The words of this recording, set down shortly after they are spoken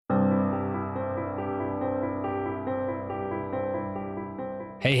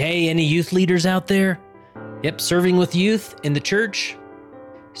Hey, any youth leaders out there? Yep, serving with youth in the church.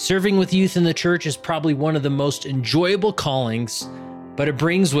 Serving with youth in the church is probably one of the most enjoyable callings, but it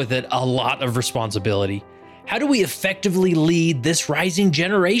brings with it a lot of responsibility. How do we effectively lead this rising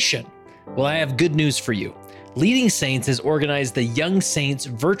generation? Well, I have good news for you. Leading Saints has organized the Young Saints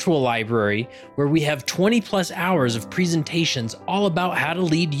virtual library, where we have 20 plus hours of presentations all about how to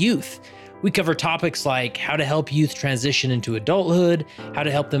lead youth. We cover topics like how to help youth transition into adulthood, how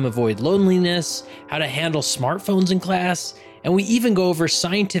to help them avoid loneliness, how to handle smartphones in class, and we even go over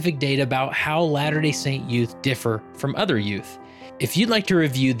scientific data about how Latter-day Saint youth differ from other youth. If you'd like to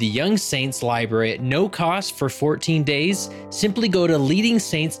review the Young Saints library at no cost for 14 days, simply go to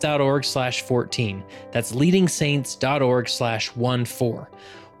leadingsaints.org/14. That's leadingsaints.org/14.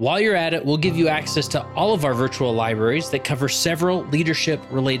 While you're at it, we'll give you access to all of our virtual libraries that cover several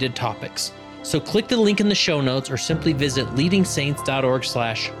leadership-related topics. So click the link in the show notes or simply visit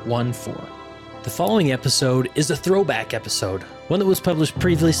leadingsaints.org/14. The following episode is a throwback episode, one that was published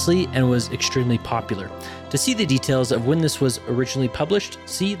previously and was extremely popular. To see the details of when this was originally published,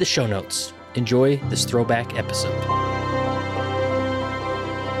 see the show notes. Enjoy this throwback episode.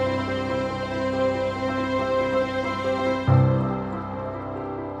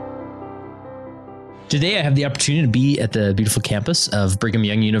 Today, I have the opportunity to be at the beautiful campus of Brigham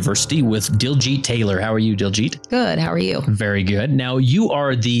Young University with Diljit Taylor. How are you, Diljit? Good. How are you? Very good. Now, you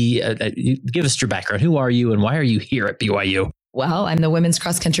are give us your background. Who are you and why are you here at BYU? Well, I'm the women's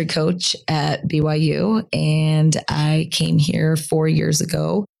cross country coach at BYU, and I came here 4 years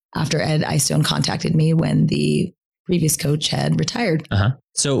ago after Ed Eyestone contacted me when the previous coach had retired.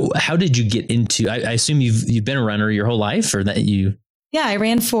 So how did you get into, I assume you've been a runner your whole life, or that you... Yeah, I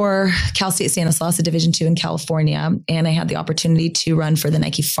ran for Cal State Stanislaus, a Division II in California, and I had the opportunity to run for the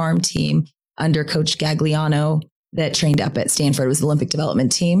Nike Farm team under Coach Gagliano that trained up at Stanford. It was the Olympic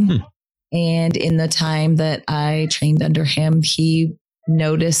development team. And in the time that I trained under him, he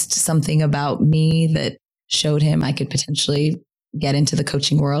noticed something about me that showed him I could potentially get into the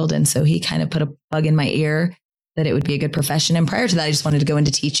coaching world. And so he kind of put a bug in my ear that it would be a good profession. And prior to that, I just wanted to go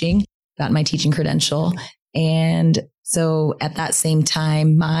into teaching, got my teaching credential. And so at that same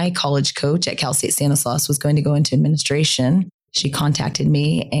time, my college coach at Cal State Stanislaus was going to go into administration. She contacted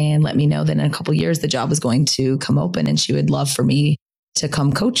me and let me know that in a couple of years, the job was going to come open and she would love for me to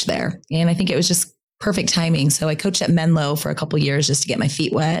come coach there. And I think it was just perfect timing. So I coached at Menlo for a couple of years just to get my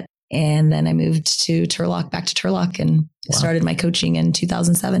feet wet. And then I moved to Turlock, back to Turlock, and started my coaching in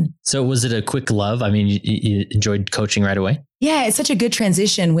 2007. So was it a quick love? I mean, you enjoyed coaching right away? Yeah, it's such a good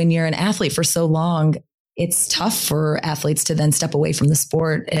transition when you're an athlete for so long. It's tough for athletes to then step away from the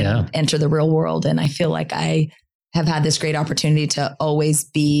sport and enter the real world. And I feel like I have had this great opportunity to always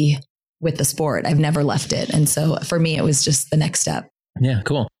be with the sport. I've never left it. And so for me, it was just the next step. Yeah,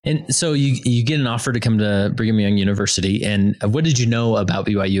 cool. And so you get an offer to come to Brigham Young University. And what did you know about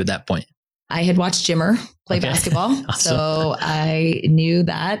BYU at that point? I had watched Jimmer play basketball. Awesome. So I knew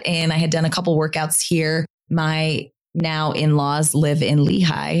that. And I had done a couple workouts here. My now in-laws live in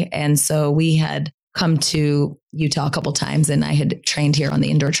Lehigh. And so we had come to Utah a couple times, and I had trained here on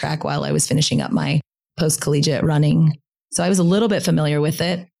the indoor track while I was finishing up my post-collegiate running. So I was a little bit familiar with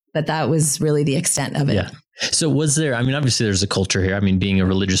it, but that was really the extent of it. Yeah. So was there, I mean, obviously there's a culture here. I mean, being a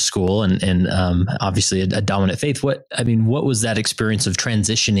religious school and obviously a dominant faith, what was that experience of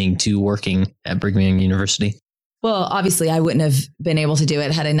transitioning to working at Brigham Young University? Well, obviously I wouldn't have been able to do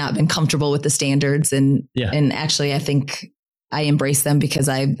it had I not been comfortable with the standards. And actually I think I embrace them because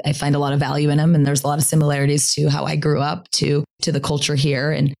I find a lot of value in them. And there's a lot of similarities to how I grew up to the culture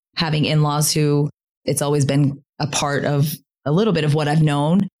here, and having in-laws who it's always been a part of a little bit of what I've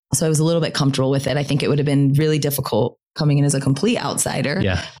known. So I was a little bit comfortable with it. I think it would have been really difficult coming in as a complete outsider.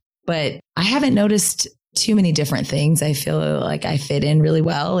 Yeah. But I haven't noticed too many different things. I feel like I fit in really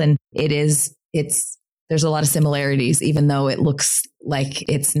well. And there's a lot of similarities, even though it looks like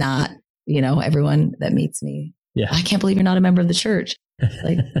it's not, everyone that meets me. Yeah. I can't believe you're not a member of the church.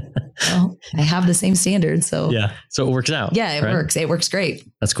 Like, well, I have the same standards. So yeah. So it works out. Yeah, it works. It works great.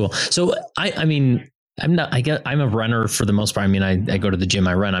 That's cool. So I'm a runner for the most part. I mean, I go to the gym,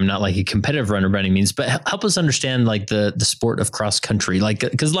 I run. I'm not like a competitive runner by any means, but help us understand like the sport of cross country. Like,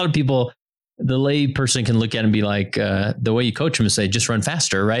 because a lot of people, the lay person can look at it and be like, the way you coach them is say, just run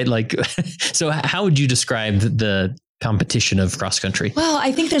faster, right? Like, so how would you describe the competition of cross country? Well,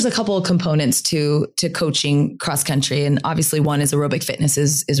 I think there's a couple of components to coaching cross country. And obviously one is aerobic fitness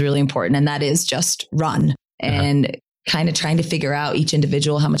is really important. And that is just run and kind of trying to figure out each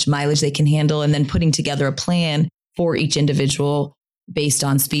individual, how much mileage they can handle, and then putting together a plan for each individual based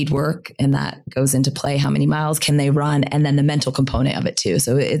on speed work, and that goes into play. How many miles can they run? And then the mental component of it too.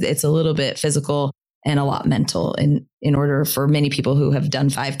 So it's a little bit physical and a lot mental in order for many people who have done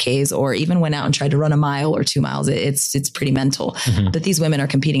 5Ks or even went out and tried to run a mile or 2 miles. It's pretty mental. But these women are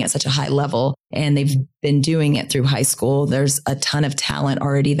competing at such a high level, and they've been doing it through high school. There's a ton of talent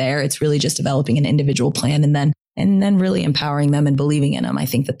already there. It's really just developing an individual plan and then really empowering them and believing in them. I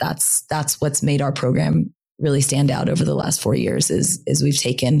think that's what's made our program really stand out over the last 4 years is we've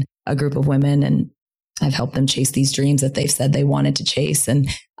taken a group of women and I've helped them chase these dreams that they've said they wanted to chase. And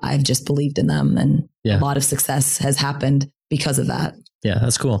I've just believed in them. And a lot of success has happened because of that. Yeah,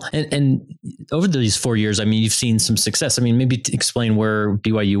 that's cool. And over these 4 years, I mean, you've seen some success. I mean, maybe to explain where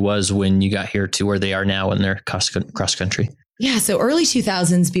BYU was when you got here to where they are now in their cross country. Yeah. So early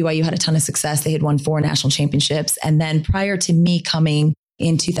 2000s, BYU had a ton of success. They had won 4 national championships. And then prior to me coming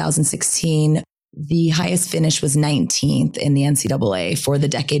in 2016, the highest finish was 19th in the NCAA for the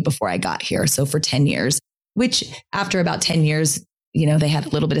decade before I got here. So for 10 years, which after about 10 years, they had a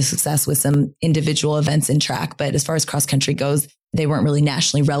little bit of success with some individual events in track. But as far as cross country goes, they weren't really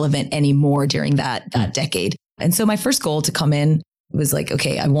nationally relevant anymore during that decade. And so my first goal to come in was like,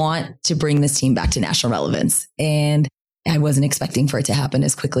 okay, I want to bring this team back to national relevance. And I wasn't expecting for it to happen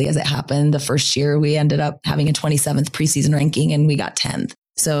as quickly as it happened. The first year we ended up having a 27th preseason ranking and we got 10th.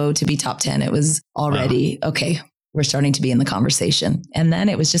 So to be top 10, it was already, okay, we're starting to be in the conversation. And then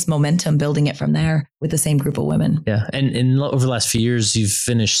it was just momentum, building it from there with the same group of women. Yeah. And over the last few years, you've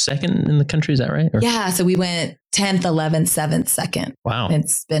finished second in the country. Is that right? Yeah. So we went 10th, 11th, 7th, 2nd. Wow.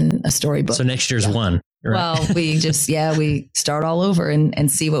 It's been a storybook. So next year's one. Right? Well, we just, we start all over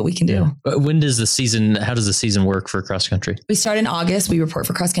and see what we can do. Yeah. But how does the season work for cross country? We start in August. We report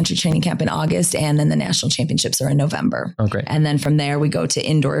for cross country training camp in August, and then the national championships are in November. Oh, great. And then from there, we go to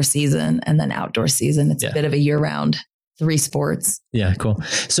indoor season and then outdoor season. It's a bit of a year round, 3 sports. Yeah, cool.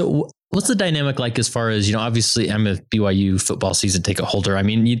 So what's the dynamic like as far as, obviously I'm a BYU football season ticket holder. I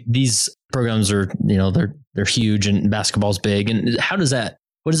mean, these programs are, they're huge and basketball's big. And how does that,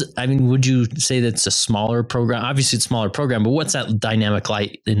 would you say that's a smaller program? Obviously it's a smaller program, but what's that dynamic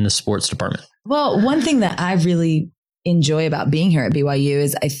like in the sports department? Well, one thing that I really enjoy about being here at BYU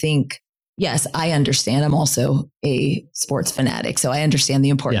is I think, yes, I understand. I'm also a sports fanatic. So I understand the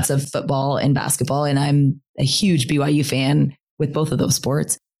importance of football and basketball. And I'm a huge BYU fan with both of those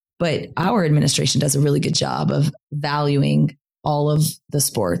sports. But our administration does a really good job of valuing all of the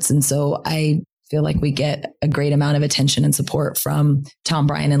sports. And so I feel like we get a great amount of attention and support from Tom,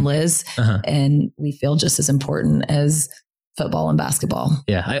 Brian, and Liz. And we feel just as important as football and basketball.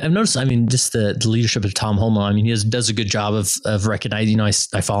 Yeah. I've noticed, just the leadership of Tom Holmoe. He does a good job of recognizing,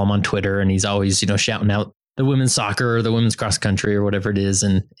 I follow him on Twitter and he's always, shouting out the women's soccer or the women's cross country or whatever it is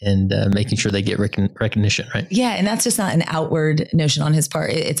and making sure they get recognition, right? Yeah. And that's just not an outward notion on his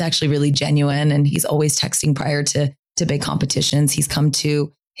part. It's actually really genuine. And he's always texting prior to big competitions.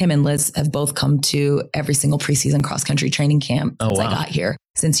 Him and Liz have both come to every single preseason cross country training camp since I got here.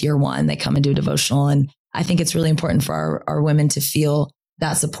 Since year one, they come and do a devotional. And I think it's really important for our women to feel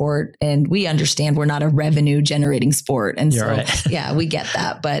that support. And we understand we're not a revenue generating sport. And You're right. we get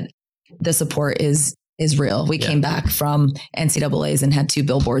that. But the support is real. We came back from NCAAs and had 2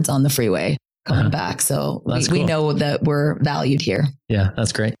 billboards on the freeway coming back. So we know that we're valued here. Yeah,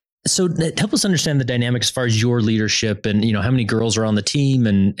 that's great. So help us understand the dynamic as far as your leadership and, how many girls are on the team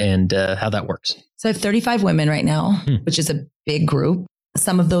and how that works. So I have 35 women right now, which is a big group.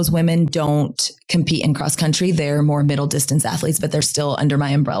 Some of those women don't compete in cross country. They're more middle distance athletes, but they're still under my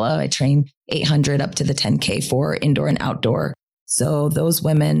umbrella. I train 800 up to the 10K for indoor and outdoor. So those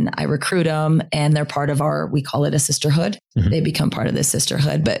women, I recruit them and they're part of we call it a sisterhood. They become part of this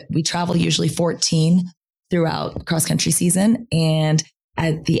sisterhood, but we travel usually 14 throughout cross country season. And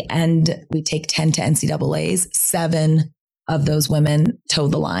at the end, we take 10 to NCAAs. 7 of those women toe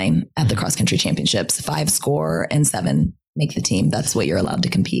the line at the cross country championships. 5 score and 7 make the team. That's what you're allowed to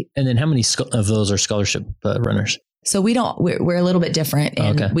compete. And then how many of those are scholarship runners? So we're a little bit different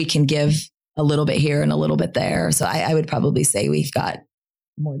and we can give a little bit here and a little bit there. So I would probably say we've got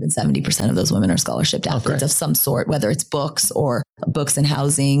more than 70% of those women are scholarship athletes of some sort, whether it's books and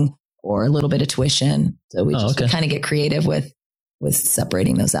housing or a little bit of tuition. So we kind of get creative with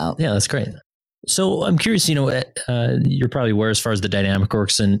separating those out. Yeah, that's great. So I'm curious, you're probably aware as far as the dynamic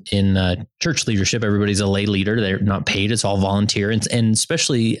works in church leadership, everybody's a lay leader. They're not paid. It's all volunteer. And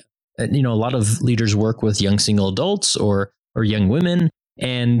especially, a lot of leaders work with young single adults or young women.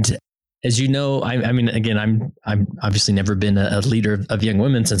 And as you know, I'm obviously never been a leader of young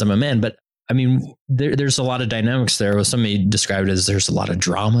women since I'm a man, but there's a lot of dynamics there. Somebody described it as there's a lot of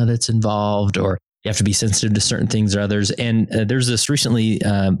drama that's involved, or You have to be sensitive to certain things or others. And there's this recently,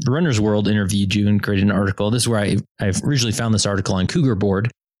 Runner's World interviewed you and created an article. This is where I've originally found this article on Cougar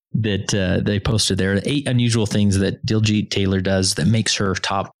Board that they posted there. 8 unusual things that Diljit Taylor does that makes her a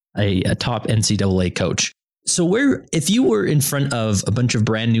top NCAA coach. So if you were in front of a bunch of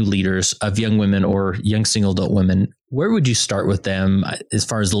brand new leaders of young women or young single adult women, where would you start with them as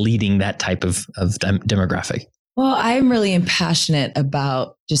far as leading that type of demographic? Well, I'm really passionate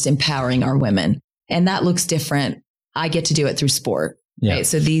about just empowering our women. And that looks different. I get to do it through sport. Yeah. Right?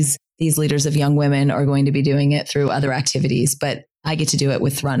 So these leaders of young women are going to be doing it through other activities, but I get to do it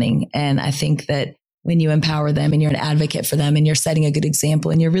with running. And I think that when you empower them and you're an advocate for them and you're setting a good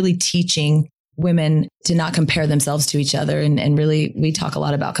example and you're really teaching women to not compare themselves to each other. And really, we talk a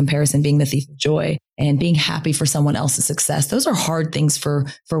lot about comparison being the thief of joy and being happy for someone else's success. Those are hard things for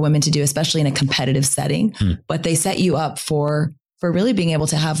women to do, especially in a competitive setting, but they set you up for really being able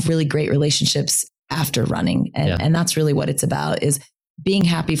to have really great relationships after running. And that's really what it's about, is being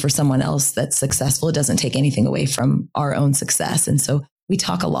happy for someone else that's successful. It doesn't take anything away from our own success. And so we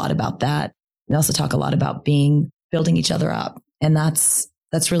talk a lot about that. We also talk a lot about building each other up. And that's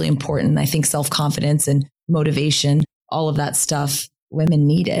really important. I think self-confidence and motivation, all of that stuff, women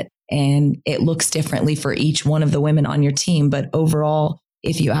need it. And it looks differently for each one of the women on your team. But overall,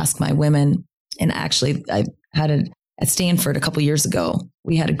 if you ask my women, and actually I had at Stanford a couple of years ago,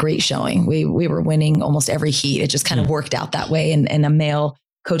 we had a great showing. We were winning almost every heat. It just kind of worked out that way. And a male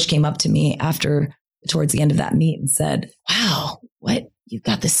coach came up to me towards the end of that meet and said, "Wow, what, you've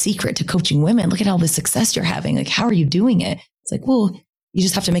got the secret to coaching women. Look at all the success you're having. Like, how are you doing it?" It's like, "Well, you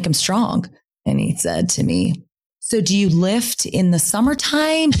just have to make them strong." And he said to me, "So do you lift in the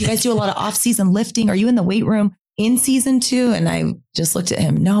summertime? Do you guys do a lot of off-season lifting? Are you in the weight room in season 2?" And I just looked at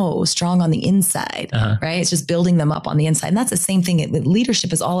him. No, strong on the inside, right? It's just building them up on the inside. And that's the same thing.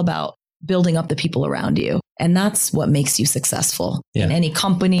 Leadership is all about building up the people around you. And that's what makes you successful in any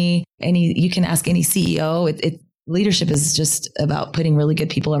company. You can ask any CEO. Leadership is just about putting really good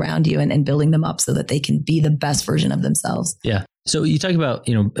people around you and building them up so that they can be the best version of themselves. Yeah. So you talk about,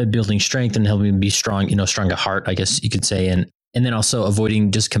 building strength and helping them be strong, strong at heart, I guess you could say. And then also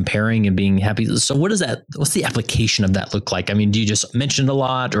avoiding just comparing and being happy. So what's the application of that look like? I mean, do you just mention it a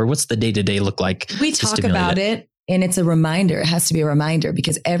lot, or what's the day-to-day look like? We talk about it, and it's a reminder. It has to be a reminder,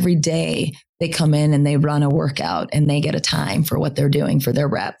 because every day they come in and they run a workout and they get a time for what they're doing for their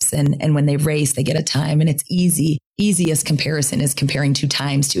reps. And when they race, they get a time, and it's easy. Easiest comparison is comparing 2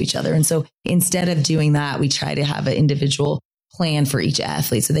 times to each other. And so instead of doing that, we try to have an individual plan for each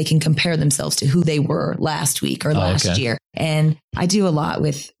athlete so they can compare themselves to who they were last week or last year. And I do a lot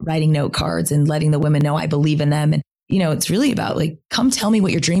with writing note cards and letting the women know I believe in them. And, it's really about like, come tell me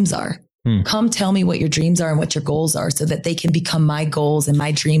what your dreams are. Come tell me what your dreams are and what your goals are, so that they can become my goals and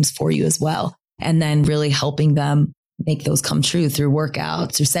my dreams for you as well. And then really helping them make those come true through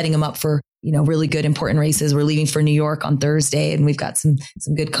workouts or setting them up for, really good, important races. We're leaving for New York on Thursday, and we've got some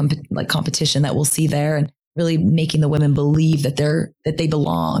good competition that we'll see there, and really making the women believe that they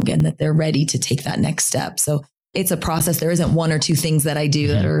belong and that they're ready to take that next step. So it's a process. There isn't 1 or 2 things that I do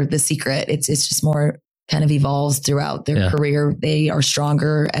that are the secret. It's just more kind of evolves throughout their career. They are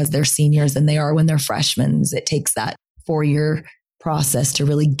stronger as they're seniors than they are when they're freshmen. It takes that 4-year process to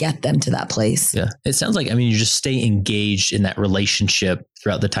really get them to that place. Yeah. It sounds like, you just stay engaged in that relationship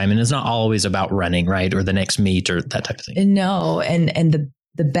throughout the time. And it's not always about running, right? Or the next meet or that type of thing. No. And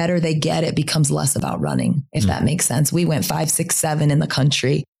the better they get, it becomes less about running, if that makes sense. We went 5, 6, 7 in the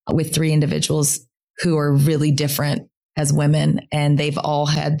country with 3 individuals who are really different as women. And they've all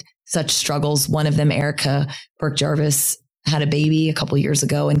had such struggles. One of them, Erica Burke-Jarvis, had a baby a couple years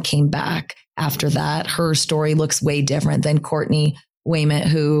ago and came back after that. Her story looks way different than Courtney Wayment,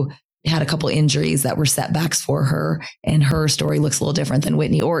 who had a couple injuries that were setbacks for her. And her story looks a little different than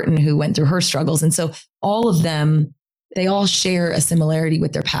Whitney Orton, who went through her struggles. And so all of them, they all share a similarity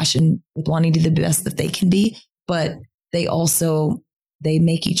with their passion, with wanting to be the best that they can be, but they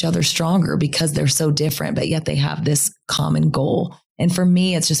make each other stronger because they're so different, but yet they have this common goal. And for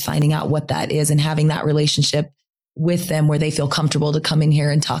me, it's just finding out what that is and having that relationship with them where they feel comfortable to come in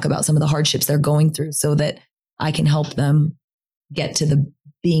here and talk about some of the hardships they're going through, so that I can help them get to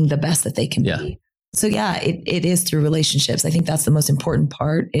being the best that they can be. So it is through relationships. I think that's the most important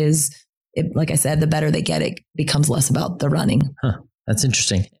part is, like I said, the better they get, it becomes less about the running. That's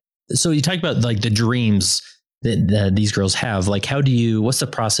interesting. So you talk about like the dreams that these girls have. Like, what's the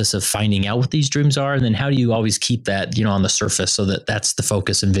process of finding out what these dreams are? And then how do you always keep that, on the surface so that that's the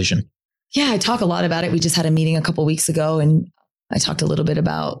focus and vision? Yeah, I talk a lot about it. We just had a meeting a couple of weeks ago, and I talked a little bit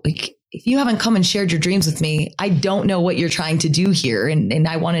about, like, if you haven't come and shared your dreams with me, I don't know what you're trying to do here. And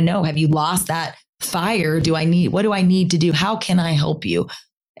I want to know, have you lost that fire do I need? What do I need to do? How can I help you?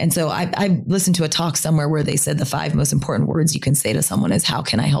 And so I listened to a talk somewhere where they said the 5 most important words you can say to someone is, how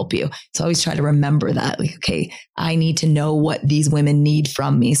can I help you? So I always try to remember that, like, okay, I need to know what these women need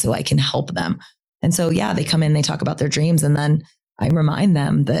from me so I can help them. And so, yeah, they come in, they talk about their dreams. And then I remind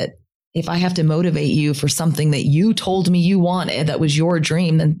them that if I have to motivate you for something that you told me you wanted, that was your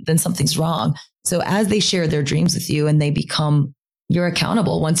dream, then something's wrong. So as they share their dreams with you and they become, you're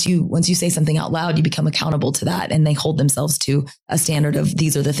accountable. Once you say something out loud, you become accountable to that, and they hold themselves to a standard of,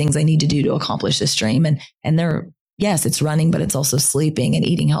 these are the things I need to do to accomplish this dream. And they're, yes, it's running, but it's also sleeping and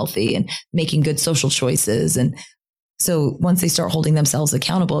eating healthy and making good social choices. And so once they start holding themselves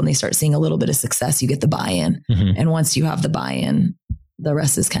accountable and they start seeing a little bit of success, you get the buy-in. Mm-hmm. And once you have the buy-in, the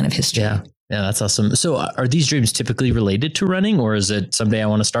rest is kind of history. Yeah, that's awesome. So are these dreams typically related to running, or is it someday I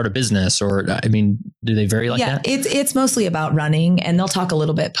want to start a business, or, I mean, do they vary like that? Yeah, it's mostly about running, and they'll talk a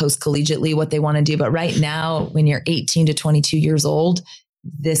little bit post-collegiately what they want to do. But right now, when you're 18 to 22 years old,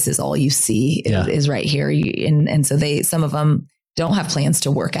 this is all you see is right here. And so some of them don't have plans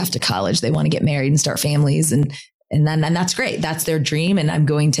to work after college. They want to get married and start families. And that's great. That's their dream. And I'm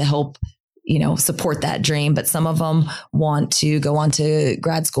going to help support that dream. But some of them want to go on to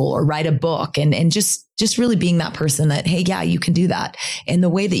grad school or write a book and just really being that person that, hey, yeah, you can do that. And the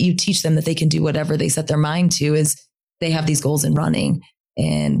way that you teach them that they can do whatever they set their mind to is they have these goals in running.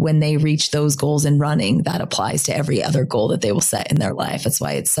 And when they reach those goals in running, that applies to every other goal that they will set in their life. That's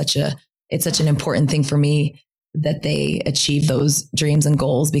why it's such an important thing for me that they achieve those dreams and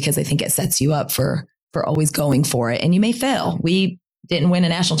goals, because I think it sets you up for always going for it. And you may fail. We didn't win a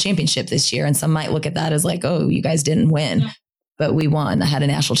national championship this year. And some might look at that as like, oh, you guys didn't win, but we won. I had a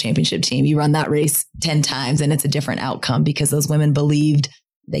national championship team. You run that race 10 times and it's a different outcome because those women believed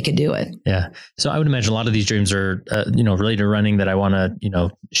they could do it. Yeah. So I would imagine a lot of these dreams are, related to running, that I want to,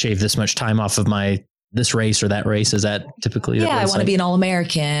 shave this much time off of this race or that race. Is that typically? Yeah. I want to be an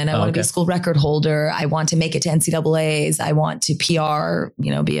All-American. I want to be a school record holder. I want to make it to NCAAs. I want to PR,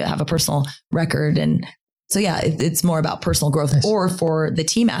 have a personal record. And so, yeah, it's more about personal growth. Nice. Or for the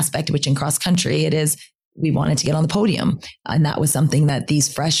team aspect, which in cross country, it is, we wanted to get on the podium. And that was something that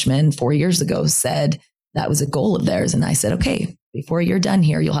these freshmen 4 years ago said that was a goal of theirs. And I said, okay, before you're done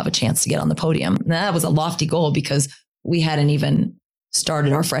here, you'll have a chance to get on the podium. And that was a lofty goal because we hadn't even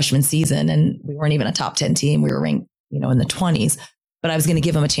started our freshman season and we weren't even a top 10 team. We were ranked, in the 20s, but I was going to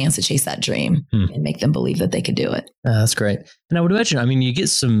give them a chance to chase that dream and make them believe that they could do it. That's great. And I would imagine, you get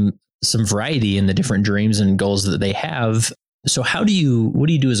some variety in the different dreams and goals that they have. So what do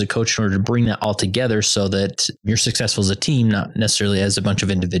you do as a coach in order to bring that all together so that you're successful as a team, not necessarily as a bunch of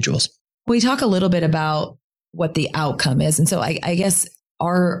individuals? We talk a little bit about what the outcome is. And so I guess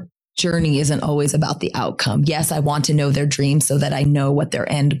our journey isn't always about the outcome. Yes, I want to know their dreams so that I know what their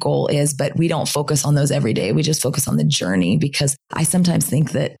end goal is, but we don't focus on those every day. We just focus on the journey, because I sometimes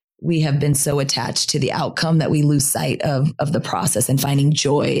think that we have been so attached to the outcome that we lose sight of the process and finding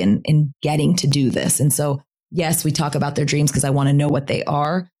joy in getting to do this. And so, yes, we talk about their dreams because I want to know what they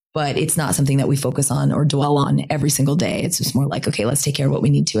are, but it's not something that we focus on or dwell on every single day. It's just more like, okay, let's take care of what we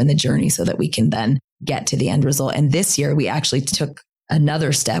need to in the journey so that we can then get to the end result. And this year we actually took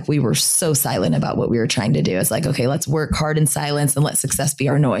another step. We were so silent about what we were trying to do. It's like, okay, let's work hard in silence and let success be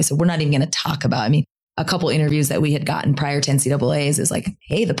our noise. So we're not even going to talk about, a couple interviews that we had gotten prior to NCAAs is like,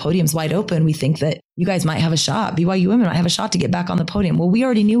 hey, the podium's wide open. We think that you guys might have a shot. BYU women might have a shot to get back on the podium. Well, we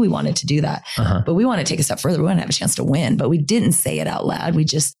already knew we wanted to do that, but we want to take a step further. We want to have a chance to win, but we didn't say it out loud.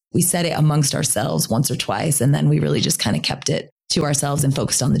 We said it amongst ourselves once or twice. And then we really just kind of kept it to ourselves and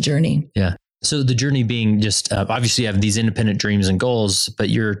focused on the journey. Yeah. So the journey being just, obviously you have these independent dreams and goals, but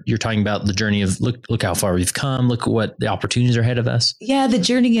you're talking about the journey of look how far we've come. Look what the opportunities are ahead of us. Yeah. The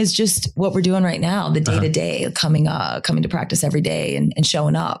journey is just what we're doing right now, the day to day, coming to practice every day and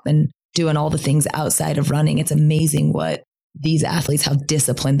showing up and doing all the things outside of running. It's amazing what these athletes, how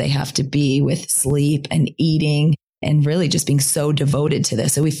disciplined they have to be with sleep and eating and really just being so devoted to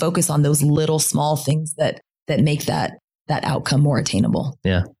this. So we focus on those little small things that make that outcome more attainable.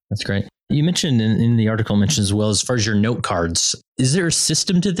 Yeah, that's great. You mentioned in the article mentioned as well, as far as your note cards, is there a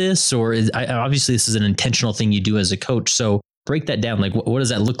system to this, or obviously this is an intentional thing you do as a coach? So break that down. Like, what does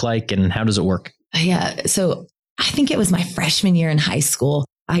that look like and how does it work? Yeah. So I think it was my freshman year in high school.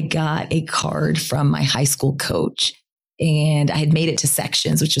 I got a card from my high school coach and I had made it to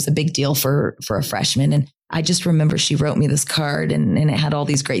sections, which was a big deal for a freshman. And I just remember she wrote me this card and it had all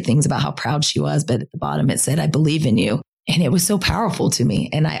these great things about how proud she was. But at the bottom, it said, I believe in you. And it was so powerful to me.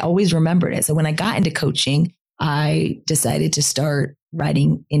 And I always remembered it. So when I got into coaching, I decided to start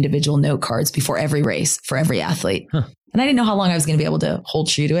writing individual note cards before every race for every athlete. And I didn't know how long I was going to be able to hold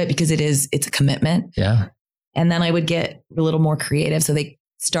true to it because it's a commitment. Yeah. And then I would get a little more creative. So they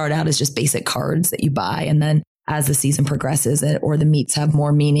start out as just basic cards that you buy. And then as the season progresses or the meets have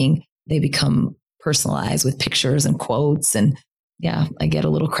more meaning, they become personalized with pictures and quotes. And yeah, I get a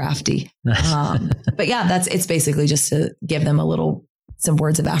little crafty. But yeah, it's basically just to give them some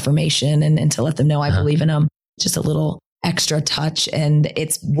words of affirmation and to let them know I believe in them. Just a little extra touch. And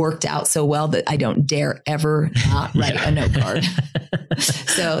it's worked out so well that I don't dare ever not write a note card.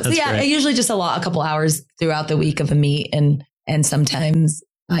 So yeah, great. Usually just a couple hours throughout the week of a meet. And sometimes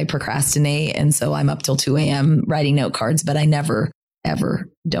I procrastinate. And so I'm up till 2 a.m. writing note cards, but I never, ever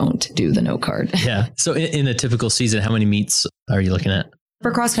don't do the note card. Yeah. So in a typical season, how many meets are you looking at?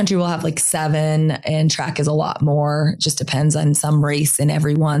 For cross country, we'll have like 7, and track is a lot more. Just depends on some race in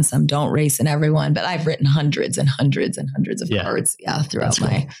everyone, some don't race in everyone. But I've written hundreds and hundreds and hundreds of cards throughout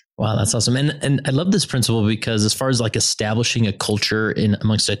my. Wow, that's awesome. And I love this principle because as far as like establishing a culture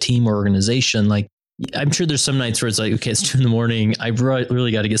amongst a team or organization, like I'm sure there's some nights where it's like, okay, it's 2 a.m. I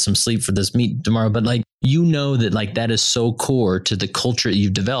really got to get some sleep for this meet tomorrow. But like, that like that is so core to the culture that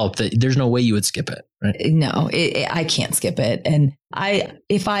you've developed that there's no way you would skip it. Right? No, I can't skip it. And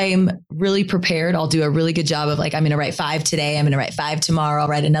if I'm really prepared, I'll do a really good job of like, I'm going to write 5 today. I'm going to write 5 tomorrow. I'll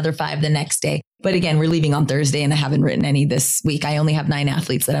write another 5 the next day. But again, we're leaving on Thursday and I haven't written any this week. I only have 9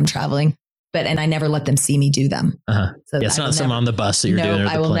 athletes that I'm traveling. And I never let them see me do them. So it's not someone on the bus that you're doing.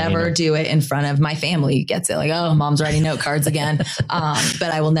 I will never do it in front of my family. Gets it like, oh, mom's writing note cards again.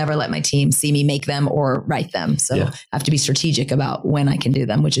 But I will never let my team see me make them or write them. So I have to be strategic about when I can do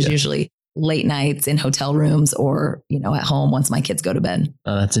them, which is usually late nights in hotel rooms or, at home once my kids go to bed.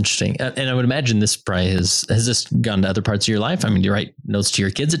 Oh, that's interesting. And I would imagine this probably has this gone to other parts of your life? I mean, do you write notes to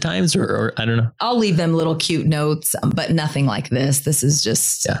your kids at times or I don't know? I'll leave them little cute notes, but nothing like this. This is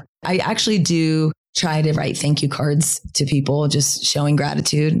just, I actually do try to write thank you cards to people, just showing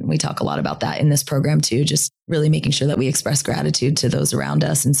gratitude. We talk a lot about that in this program too, just really making sure that we express gratitude to those around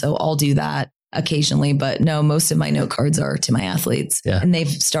us. And so I'll do that occasionally, but no, most of my note cards are to my athletes and they've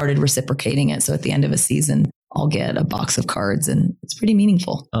started reciprocating it. So at the end of a season, I'll get a box of cards and it's pretty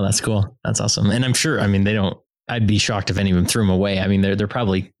meaningful. Oh, that's cool. That's awesome. And I'm sure, I'd be shocked if any of them threw them away. I mean, they're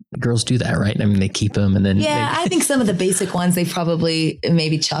probably, girls do that, right? I mean, they keep them and then. Yeah, I think some of the basic ones they probably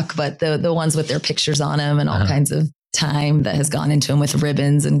maybe chuck, but the ones with their pictures on them and all kinds of time that has gone into them with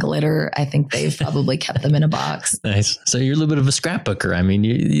ribbons and glitter, I think they've probably kept them in a box. Nice. So you're a little bit of a scrapbooker. I mean,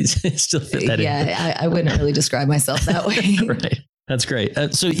 you still fit that in. Yeah, I wouldn't really describe myself that way. Right. That's great.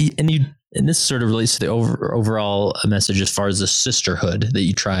 And this sort of relates to the overall message as far as the sisterhood that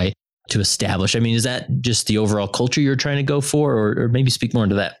you try to establish. I mean, is that just the overall culture you're trying to go for, or maybe speak more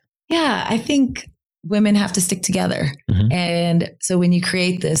into that? Yeah, I think women have to stick together. Mm-hmm. And so when you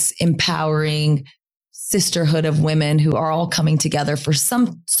create this empowering sisterhood of women who are all coming together for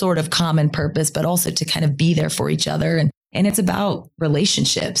some sort of common purpose, but also to kind of be there for each other. And it's about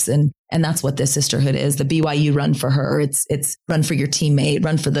relationships. And that's what this sisterhood is. The BYU Run for Her. It's run for your teammate,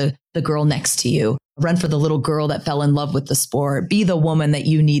 run for the girl next to you, run for the little girl that fell in love with the sport, be the woman that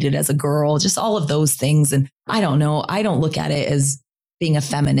you needed as a girl, just all of those things. And I don't know, I don't look at it as being a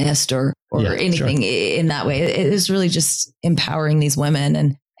feminist or anything in that way. It is really just empowering these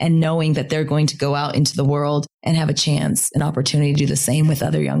women and knowing that they're going to go out into the world and have a chance, an opportunity to do the same with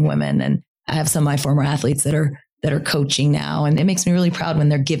other young women. And I have some of my former athletes that are coaching now. And it makes me really proud when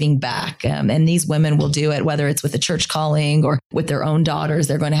they're giving back. And these women will do it, whether it's with a church calling or with their own daughters.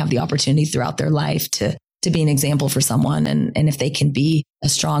 They're going to have the opportunity throughout their life to be an example for someone. And if they can be a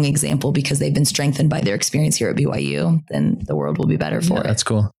strong example because they've been strengthened by their experience here at BYU, then the world will be better for it. That's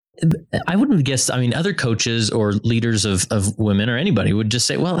cool. I wouldn't have guessed. I mean, other coaches or leaders of women or anybody would just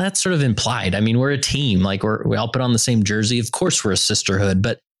say, well, that's sort of implied. I mean, we're a team, like we all put on the same jersey. Of course, we're a sisterhood.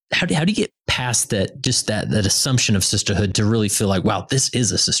 But how do you get past that assumption of sisterhood to really feel like, wow, this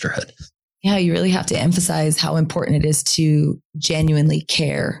is a sisterhood? Yeah, you really have to emphasize how important it is to genuinely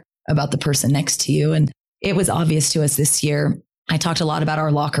care about the person next to you. And it was obvious to us this year. I talked a lot about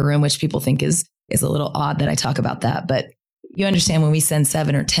our locker room, which people think is a little odd that I talk about that. But you understand when we send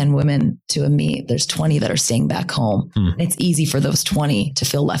 7 or 10 women to a meet, there's 20 that are staying back home. It's easy for those 20 to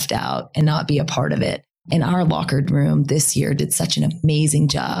feel left out and not be a part of it. And our locker room this year did such an amazing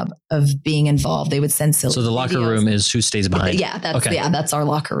job of being involved. They would send silly So the locker videos. Room is who stays behind. Yeah, that's our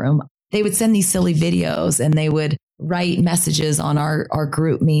locker room. They would send these silly videos and they would write messages on our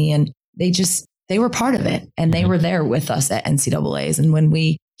group me, and they were part of it, and they were there with us at NCAAs. And when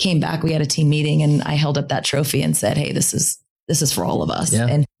we came back, we had a team meeting, and I held up that trophy and said, "Hey, this is for all of us." Yeah.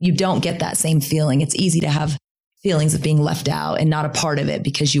 And you don't get that same feeling. It's easy to have feelings of being left out and not a part of it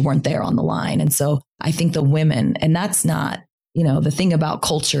because you weren't there on the line. And so I think the women, and that's not, the thing about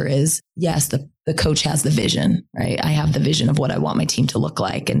culture is, yes, the coach has the vision, right? I have the vision of what I want my team to look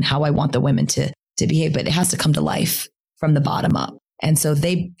like and how I want the women to behave, but it has to come to life from the bottom up. And so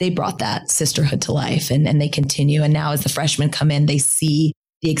they brought that sisterhood to life and they continue. And now as the freshmen come in, they see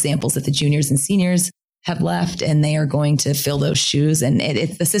the examples that the juniors and seniors have left, and they are going to fill those shoes. And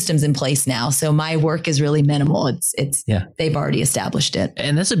it's the system's in place now. So my work is really minimal. They've already established it.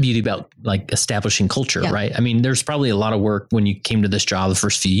 And that's the beauty about like establishing culture, right? I mean, there's probably a lot of work when you came to this job the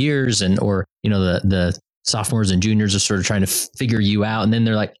first few years or the sophomores and juniors are sort of trying to figure you out. And then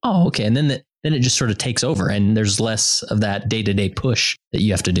they're like, oh, okay. And then it just sort of takes over and there's less of that day-to-day push that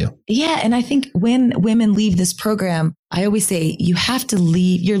you have to do. Yeah. And I think when women leave this program, I always say you have to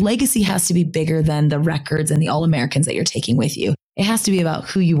leave. Your legacy has to be bigger than the records and the All-Americans that you're taking with you. It has to be about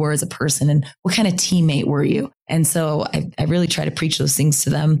who you were as a person and what kind of teammate were you. And so I really try to preach those things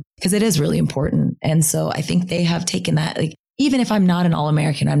to them because it is really important. And so I think they have taken that, like, even if I'm not an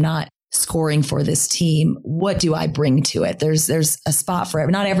All-American, I'm not scoring for this team, what do I bring to it? There's a spot for it.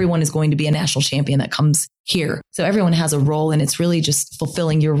 Not everyone is going to be a national champion that comes here. So everyone has a role and it's really just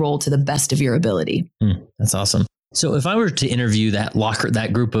fulfilling your role to the best of your ability. That's awesome. So if I were to interview that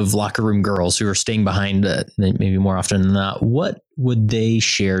group of locker room girls who are staying behind maybe more often than not, what would they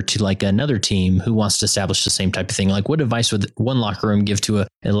share to like another team who wants to establish the same type of thing? Like what advice would one locker room give to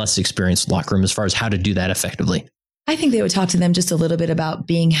a less experienced locker room as far as how to do that effectively? I think they would talk to them just a little bit about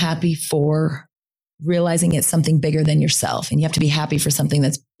being happy for realizing it's something bigger than yourself. And you have to be happy for something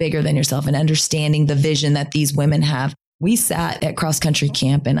that's bigger than yourself and understanding the vision that these women have. We sat at cross country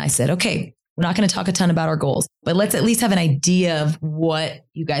camp and I said, okay, we're not going to talk a ton about our goals, but let's at least have an idea of what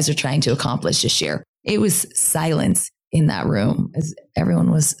you guys are trying to accomplish this year. It was silence in that room as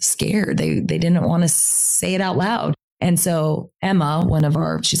everyone was scared. They didn't want to say it out loud. And so Emma,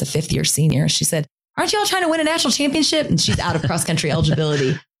 she's a 5th-year senior, she said, aren't you all trying to win a national championship? And she's out of cross-country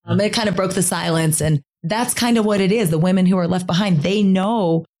eligibility. It kind of broke the silence. And that's kind of what it is. The women who are left behind, they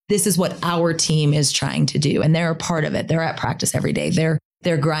know this is what our team is trying to do. And they're a part of it. They're at practice every day.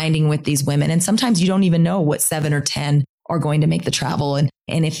 They're grinding with these women. And sometimes you don't even know what 7 or 10 are going to make the travel. And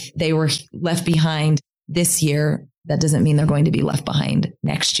if they were left behind this year, that doesn't mean they're going to be left behind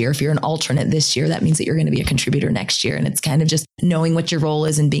next year. If you're an alternate this year, that means that you're going to be a contributor next year. And it's kind of just knowing what your role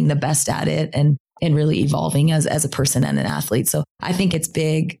is and being the best at it and really evolving as a person and an athlete. So I think it's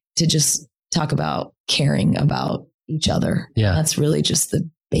big to just talk about caring about each other. Yeah. That's really just the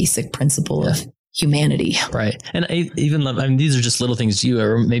basic principle of humanity. Right. And I even love, these are just little things you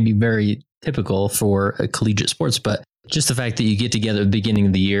are maybe very typical for collegiate sports, but just the fact that you get together at the beginning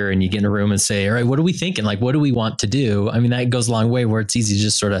of the year and you get in a room and say, all right, what are we thinking? Like, what do we want to do? I mean, that goes a long way where it's easy to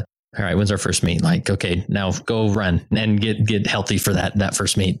just sort of, all right, when's our first meet? Like, okay, now go run and get healthy for that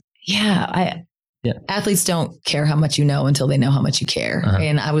first meet. Yeah. Athletes don't care how much you know until they know how much you care. Uh-huh.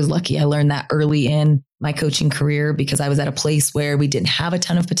 And I was lucky. I learned that early in my coaching career because I was at a place where we didn't have a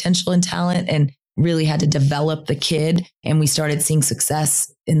ton of potential and talent and really had to develop the kid. And we started seeing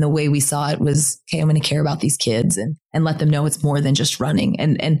success in the way we saw it was, okay, I'm going to care about these kids and let them know it's more than just running.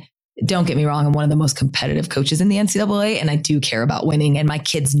 And don't get me wrong, I'm one of the most competitive coaches in the NCAA and I do care about winning and my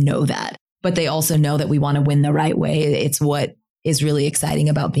kids know that, but they also know that we want to win the right way. It's what is really exciting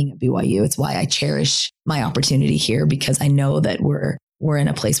about being at BYU. It's why I cherish my opportunity here because I know that we're in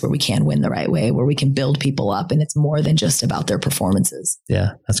a place where we can win the right way, where we can build people up and it's more than just about their performances.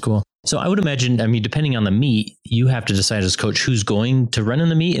 Yeah, that's cool. So I would imagine, depending on the meet, you have to decide as coach who's going to run in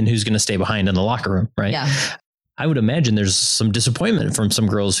the meet and who's going to stay behind in the locker room, right? Yeah. I would imagine there's some disappointment from some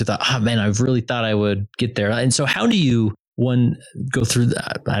girls who thought, I really thought I would get there. And so how do you go through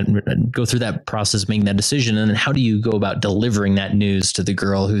that process, making that decision? And then how do you go about delivering that news to the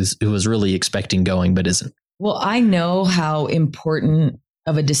girl who was really expecting going, but isn't? Well, I know how important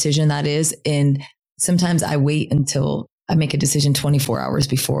of a decision that is. And sometimes I wait until I make a decision 24 hours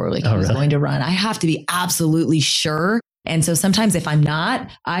before who's going to run. I have to be absolutely sure. And so sometimes if I'm not,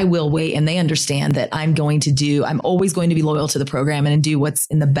 I will wait and they understand that I'm always going to be loyal to the program and do what's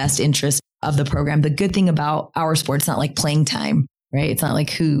in the best interest of the program. The good thing about our sport, it's not like playing time, right? It's not like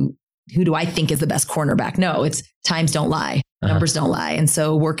who do I think is the best cornerback? No, it's times don't lie, numbers don't lie. And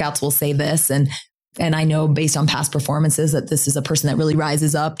so workouts will say this. And I know based on past performances that this is a person that really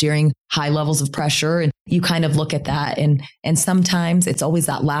rises up during high levels of pressure. And you kind of look at that. And sometimes it's always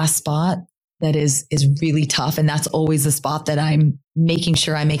that last spot that is really tough. And that's always the spot that I'm making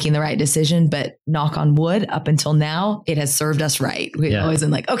sure I'm making the right decision. But knock on wood, up until now, it has served us right. We've always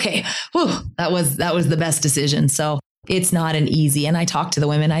been like, okay, that was the best decision. So it's not an easy. And I talk to the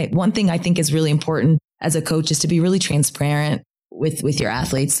women. One thing I think is really important as a coach is to be really transparent with your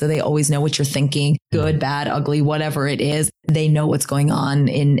athletes. So they always know what you're thinking, good, bad, ugly, whatever it is. They know what's going on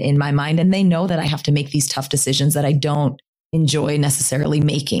in my mind. And they know that I have to make these tough decisions that I don't enjoy necessarily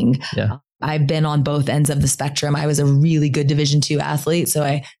making. Yeah. I've been on both ends of the spectrum. I was a really good Division II athlete. So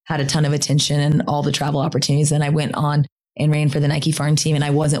I had a ton of attention and all the travel opportunities. And I went on and ran for the Nike Farm team. And I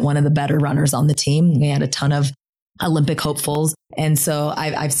wasn't one of the better runners on the team. We had a ton of Olympic hopefuls. And so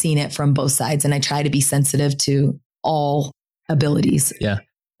I've seen it from both sides. And I try to be sensitive to all abilities. Yeah.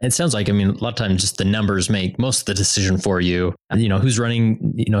 It sounds like, a lot of times just the numbers make most of the decision for you. Who's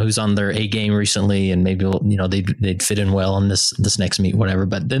running, who's on their A game recently, and maybe, they'd fit in well on this next meet, whatever.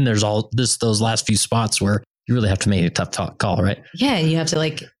 But then there's those last few spots where you really have to make a tough call, right? Yeah. You have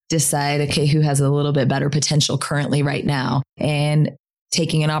to decide, okay, who has a little bit better potential currently right now, and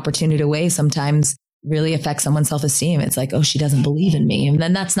taking an opportunity away sometimes really affects someone's self-esteem. It's like, oh, she doesn't believe in me. And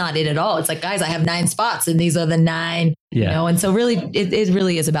then that's not it at all. It's like, guys, I have 9 spots and these are the 9, and so really, it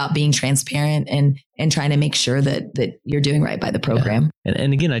really is about being transparent and trying to make sure that you're doing right by the program. Yeah.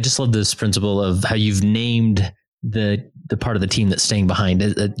 And again, I just love this principle of how you've named the part of the team that's staying behind.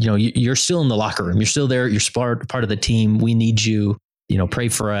 You're still in the locker room. You're still there. You're part of the team. We need you. Pray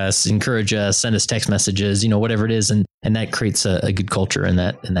for us, encourage us, send us text messages, whatever it is. And that creates a good culture in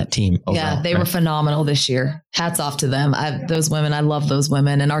that team overall. Yeah, they were phenomenal this year. Hats off to them. Those women, I love those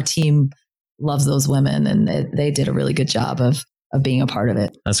women, and our team loves those women, and they did a really good job of being a part of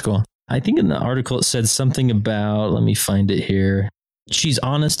it. That's cool. I think in the article it said something about, let me find it here. She's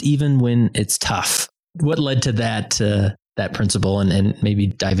honest even when it's tough. What led to that principle, and maybe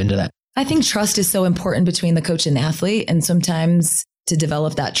dive into that? I think trust is so important between the coach and the athlete. And sometimes to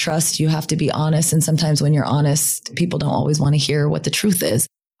develop that trust, you have to be honest. And sometimes when you're honest, people don't always want to hear what the truth is.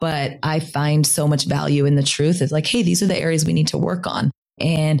 But I find so much value in the truth. It's like, hey, these are the areas we need to work on.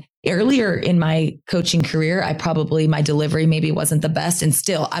 And earlier in my coaching career, my delivery maybe wasn't the best. And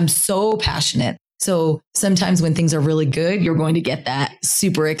still, I'm so passionate. So sometimes when things are really good, you're going to get that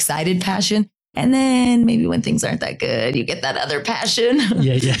super excited passion. And then maybe when things aren't that good, you get that other passion,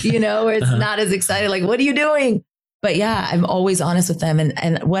 where it's not as excited. Like, what are you doing? But yeah, I'm always honest with them.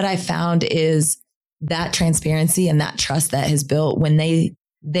 And what I found is that transparency and that trust that has built when they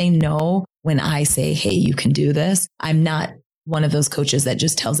know when I say, hey, you can do this. I'm not one of those coaches that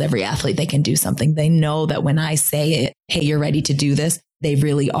just tells every athlete they can do something. They know that when I say it, hey, you're ready to do this, they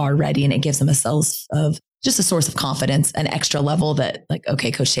really are ready. And it gives them a source of confidence, an extra level that like,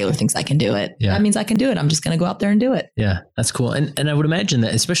 okay, Coach Taylor thinks I can do it. Yeah. That means I can do it. I'm just going to go out there and do it. Yeah, that's cool. And I would imagine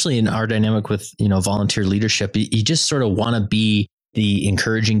that especially in our dynamic with, volunteer leadership, you just sort of want to be the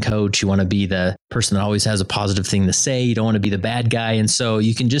encouraging coach. You want to be the person that always has a positive thing to say. You don't want to be the bad guy. And so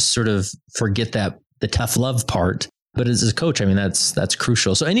you can just sort of forget the tough love part. But as a coach, that's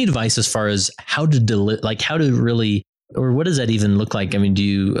crucial. So any advice as far as how to really, or what does that even look like? Do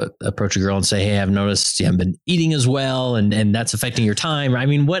you approach a girl and say, hey, I've noticed you haven't been eating as well and that's affecting your time?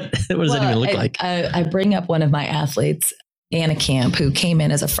 What does that even look like? I bring up one of my athletes, Anna Camp, who came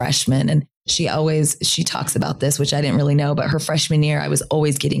in as a freshman, and she talks about this, which I didn't really know, but her freshman year, I was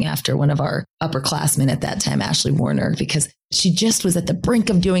always getting after one of our upperclassmen at that time, Ashley Warner, because she just was at the brink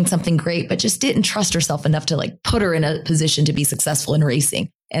of doing something great, but just didn't trust herself enough to put her in a position to be successful in racing.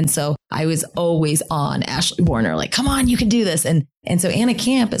 And so I was always on Ashley Warner, like, come on, you can do this. And so Anna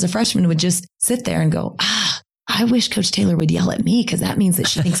Camp as a freshman would just sit there and go, I wish Coach Taylor would yell at me because that means that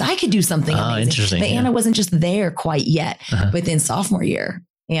she thinks I could do something amazing. Interesting. But Anna wasn't just there quite yet. But then sophomore year,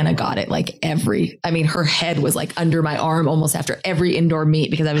 Anna got it her head was under my arm almost after every indoor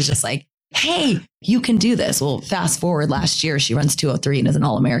meet because I was just like, hey, you can do this. Well, fast forward last year, she runs 2:03 and is an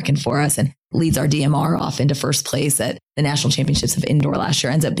All-American for us and leads our DMR off into first place at the national championships of indoor last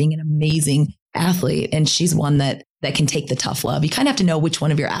year, ends up being an amazing athlete. And she's one that can take the tough love. You kind of have to know which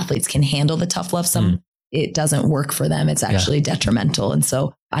one of your athletes can handle the tough love. It doesn't work for them. It's actually detrimental. And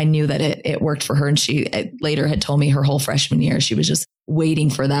so I knew that it worked for her. And she later had told me her whole freshman year, she was just waiting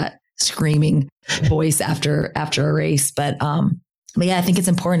for that screaming voice after a race. But yeah, I think it's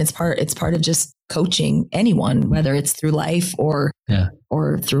important. It's part of just coaching anyone, whether it's through life or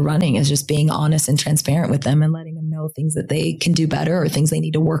through running, is just being honest and transparent with them and letting them know things that they can do better or things they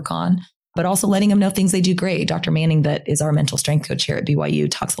need to work on, but also letting them know things they do great. Dr. Manning, that is our mental strength coach here at BYU,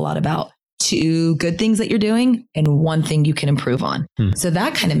 talks a lot about 2 good things that you're doing and 1 thing you can improve on. So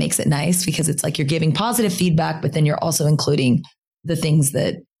that kind of makes it nice because it's like you're giving positive feedback, but then you're also including the things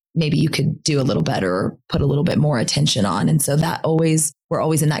that maybe you could do a little better or put a little bit more attention on. And so we're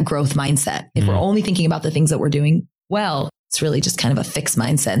always in that growth mindset. If we're only thinking about the things that we're doing well, it's really just kind of a fixed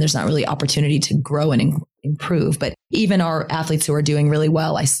mindset and there's not really opportunity to grow and improve. But even our athletes who are doing really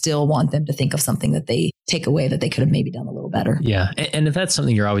well, I still want them to think of something that they take away that they could have maybe done a little better. Yeah. And if that's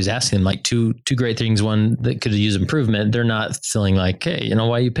something you're always asking, like two great things, one that could use improvement, they're not feeling like, hey,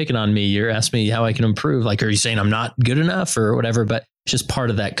 why are you picking on me? You're asking me how I can improve. Like, are you saying I'm not good enough or whatever? But it's just part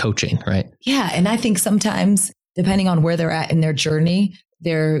of that coaching, right? Yeah. And I think sometimes, depending on where they're at in their journey,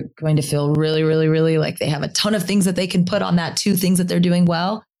 they're going to feel really, really, really like they have a ton of things that they can put on that 2 things that they're doing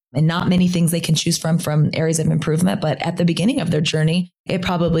well, and not many things they can choose from areas of improvement. But at the beginning of their journey, it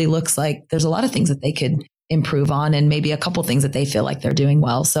probably looks like there's a lot of things that they could improve on and maybe a couple things that they feel like they're doing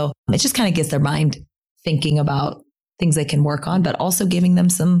well. So it just kind of gets their mind thinking about things they can work on, but also giving them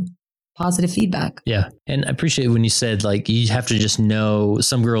some positive feedback. Yeah. And I appreciate when you said, like, you have to just know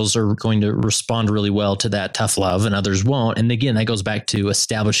some girls are going to respond really well to that tough love and others won't. And again, that goes back to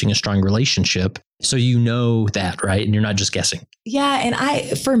establishing a strong relationship. So you know that, right? And you're not just guessing. Yeah.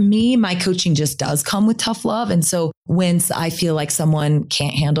 And for me, my coaching just does come with tough love. And so when I feel like someone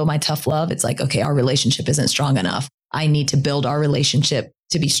can't handle my tough love, it's like, okay, our relationship isn't strong enough. I need to build our relationship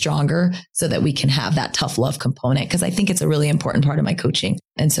to be stronger so that we can have that tough love component. Cause I think it's a really important part of my coaching.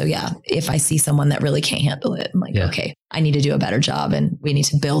 And so, yeah, if I see someone that really can't handle it, I'm like, okay, I need to do a better job and we need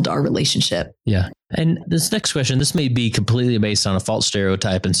to build our relationship. Yeah. And this next question, this may be completely based on a false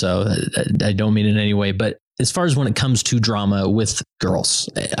stereotype. And so I don't mean it in any way, but as far as when it comes to drama with girls,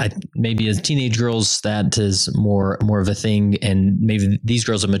 maybe as teenage girls, that is more of a thing. And maybe these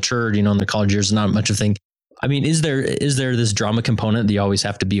girls have matured, in the college years, not much of a thing. I mean, is there this drama component that you always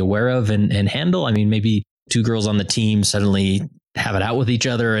have to be aware of and handle? I mean, maybe 2 girls on the team suddenly have it out with each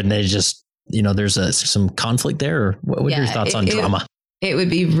other and they just, there's some conflict there. Or what are your thoughts on drama? It would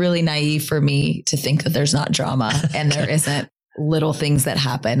be really naive for me to think that there's not drama and there isn't little things that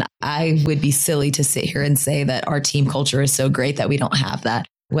happen. I would be silly to sit here and say that our team culture is so great that we don't have that.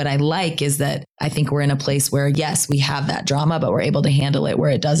 What I like is that I think we're in a place where, yes, we have that drama, but we're able to handle it where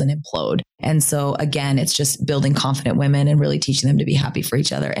it doesn't implode. And so again, it's just building confident women and really teaching them to be happy for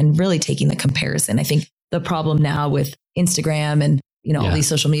each other and really taking the comparison. I think the problem now with Instagram and, all these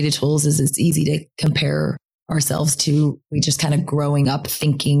social media tools is it's easy to compare ourselves to, we just kind of growing up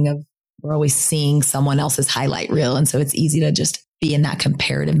thinking of, we're always seeing someone else's highlight reel. And so it's easy to just be in that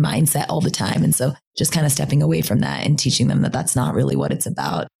comparative mindset all the time. And so just kind of stepping away from that and teaching them that that's not really what it's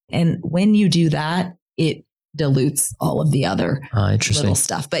about. And when you do that, it dilutes all of the other little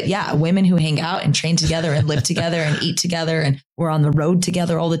stuff. But yeah, women who hang out and train together and live together and eat together and we're on the road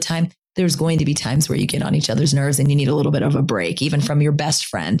together all the time, there's going to be times where you get on each other's nerves and you need a little bit of a break, even from your best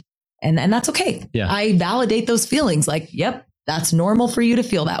friend. And that's okay. Yeah. I validate those feelings like, yep, that's normal for you to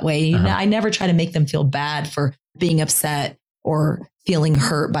feel that way. I never try to make them feel bad for being upset or feeling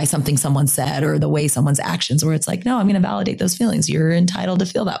hurt by something someone said or the way someone's actions, where it's like, no, I'm going to validate those feelings. You're entitled to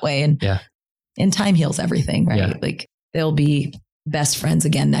feel that way. And time heals everything, right? Yeah. Like they'll be best friends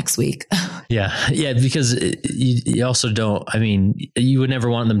again next week. Yeah. Because you also don't, you would never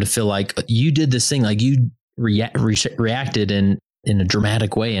want them to feel like you did this thing, like you reacted in a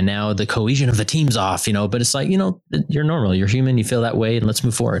dramatic way. And now the cohesion of the team's off, but it's like, you're normal, you're human, you feel that way and let's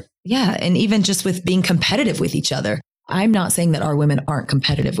move forward. Yeah. And even just with being competitive with each other. I'm not saying that our women aren't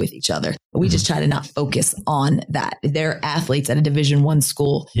competitive with each other. We just try to not focus on that. They're athletes at a Division I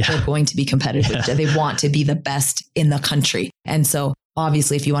school. They're going to be competitive with each other. They want to be the best in the country. And so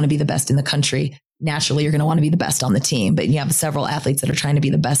obviously, if you want to be the best in the country, naturally, you're going to want to be the best on the team. But you have several athletes that are trying to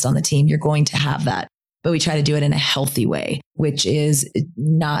be the best on the team. You're going to have that. But we try to do it in a healthy way, which is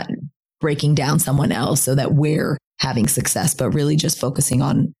not breaking down someone else so that we're having success, but really just focusing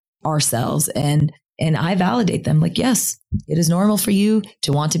on ourselves. And I validate them like, yes, it is normal for you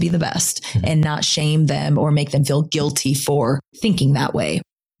to want to be the best and not shame them or make them feel guilty for thinking that way.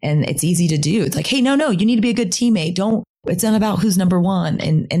 And it's easy to do. It's like, hey, no, you need to be a good teammate. It's not about who's number one.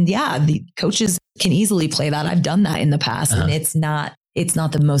 And yeah, the coaches can easily play that. I've done that in the past and it's not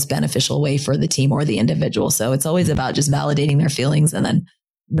the most beneficial way for the team or the individual. So it's always about just validating their feelings and then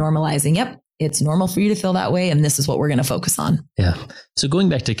normalizing. Yep, it's normal for you to feel that way. And this is what we're going to focus on. Yeah. So going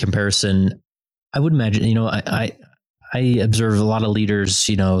back to comparison, I would imagine, I observe a lot of leaders,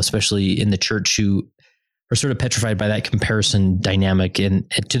 especially in the church, who are sort of petrified by that comparison dynamic, and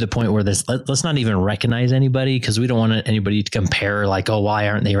to the point where let's not even recognize anybody because we don't want anybody to compare like, oh, why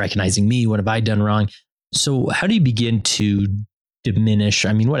aren't they recognizing me? What have I done wrong? So how do you begin to diminish?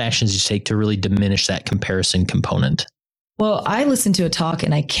 What actions do you take to really diminish that comparison component? Well, I listened to a talk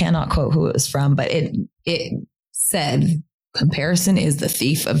and I cannot quote who it was from, but it said, comparison is the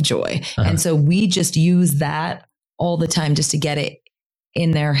thief of joy. And so we just use that all the time just to get it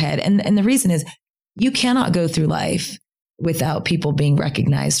in their head. And the reason is you cannot go through life without people being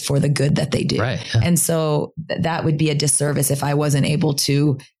recognized for the good that they do. Right. Yeah. And so that would be a disservice if I wasn't able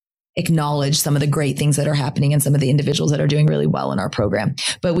to acknowledge some of the great things that are happening and some of the individuals that are doing really well in our program.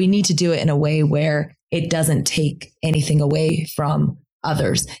 But we need to do it in a way where it doesn't take anything away from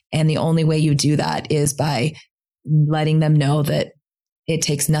others. And the only way you do that is by letting them know that it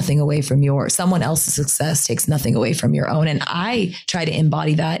takes nothing away from someone else's success takes nothing away from your own. And I try to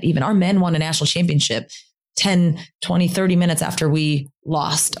embody that. Even our men won a national championship 10, 20, 30 minutes after we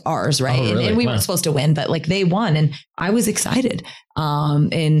lost ours, right? Oh, really? And we Wow. weren't supposed to win, but like they won and I was excited.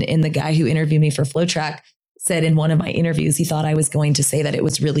 And the guy who interviewed me for Flow Track said in one of my interviews, he thought I was going to say that it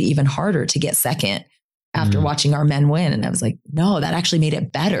was really even harder to get second after watching our men win. And I was like, no, that actually made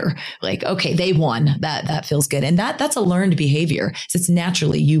it better. Like, okay, they won. That feels good. And that's a learned behavior. So it's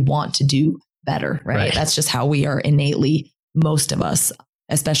naturally you want to do better, right? That's just how we are innately, most of us,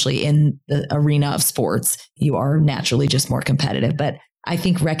 especially in the arena of sports, you are naturally just more competitive. But I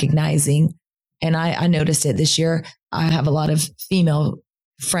think recognizing, and I noticed it this year, I have a lot of female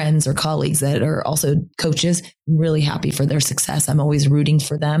friends or colleagues that are also coaches. I'm really happy for their success. I'm always rooting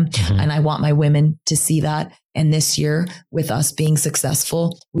for them. And I want my women to see that. And this year, with us being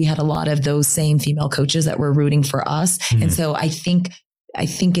successful, we had a lot of those same female coaches that were rooting for us. And so I think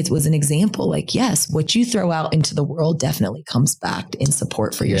it was an example like, yes, what you throw out into the world definitely comes back in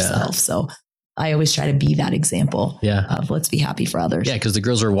support for yourself. So I always try to be that example of let's be happy for others. Yeah, because the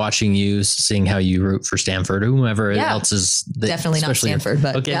girls are watching you, seeing how you root for Stanford or whomever else is. Definitely not Stanford,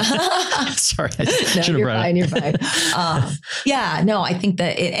 but okay. Sorry, I should have brought it. You're fine. I think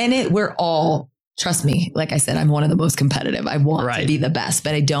that we're all, trust me, like I said, I'm one of the most competitive. I want to be the best,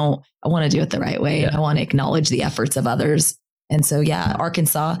 but I want to do it the right way. And I want to acknowledge the efforts of others. And so,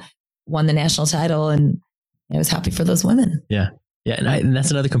 Arkansas won the national title and I was happy for those women. Yeah. Yeah. And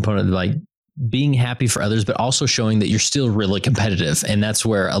that's another component, like being happy for others, but also showing that you're still really competitive. And that's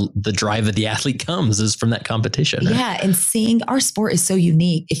where the drive of the athlete comes, is from that competition. Right? Yeah. And seeing our sport is so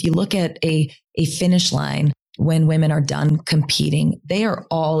unique. If you look at a finish line, when women are done competing, they are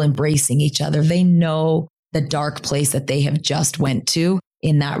all embracing each other. They know the dark place that they have just went to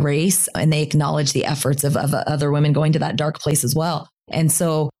in that race, and they acknowledge the efforts of other women going to that dark place as well. And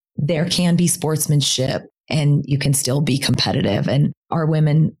so there can be sportsmanship and you can still be competitive. And our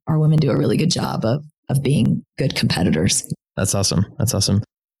women do a really good job of being good competitors. That's awesome. That's awesome.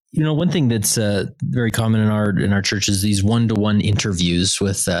 You know, one thing that's very common in our church is these one-to-one interviews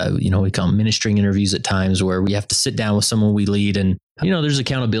with, we call them ministering interviews at times, where we have to sit down with someone we lead, and there's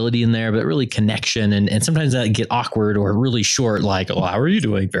accountability in there, but really connection. And sometimes that can get awkward or really short, like, oh, how are you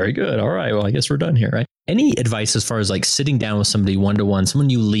doing? Very good. All right. Well, I guess we're done here, right? Any advice as far as like sitting down with somebody one-to-one, someone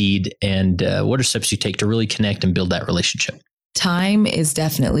you lead, and what are steps you take to really connect and build that relationship? Time is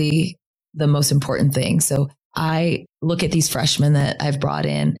definitely the most important thing. So I look at these freshmen that I've brought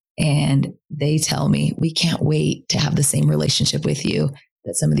in and they tell me, we can't wait to have the same relationship with you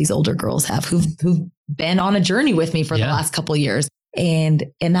that some of these older girls have who've been on a journey with me for the last couple of years. And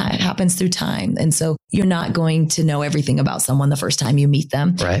that happens through time. And so you're not going to know everything about someone the first time you meet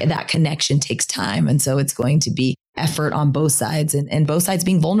them. Right. That connection takes time. And so it's going to be effort on both sides, and both sides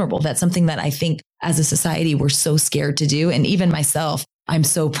being vulnerable. That's something that I think as a society, we're so scared to do. And even myself, I'm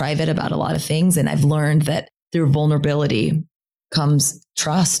so private about a lot of things. And I've learned that through vulnerability comes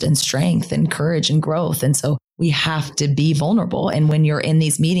trust and strength and courage and growth. And so we have to be vulnerable. And when you're in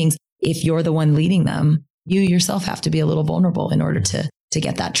these meetings, if you're the one leading them, you yourself have to be a little vulnerable in order to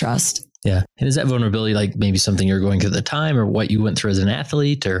get that trust. Yeah. And is that vulnerability like maybe something you're going through at the time, or what you went through as an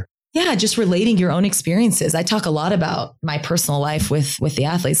athlete, or? Yeah, just relating your own experiences. I talk a lot about my personal life with the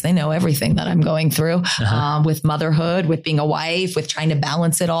athletes. They know everything that I'm going through with motherhood, with being a wife, with trying to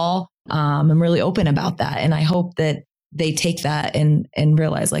balance it all. I'm really open about that. And I hope that they take that and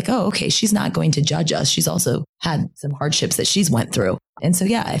realize like, oh, okay, she's not going to judge us. She's also had some hardships that she's went through. And so,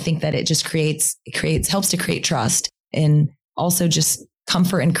 I think that it just helps to create trust, and also just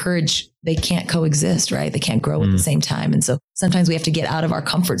comfort and courage. They can't coexist, right? They can't grow at the same time. And so sometimes we have to get out of our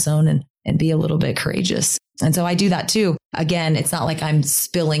comfort zone and be a little bit courageous. And so I do that too. Again, it's not like I'm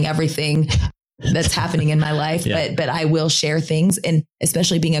spilling everything that's happening in my life, but I will share things. And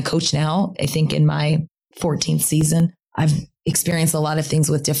especially being a coach now, I think in my 14th season, I've experienced a lot of things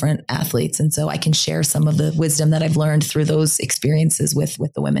with different athletes. And so I can share some of the wisdom that I've learned through those experiences with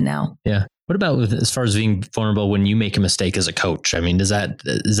the women now. Yeah. What about as far as being vulnerable when you make a mistake as a coach? I mean, is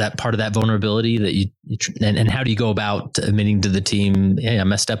that part of that vulnerability that you and how do you go about admitting to the team, hey, I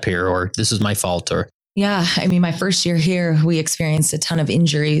messed up here, or this is my fault? Or yeah, I mean, my first year here, we experienced a ton of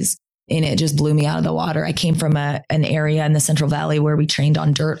injuries and it just blew me out of the water. I came from an area in the Central Valley where we trained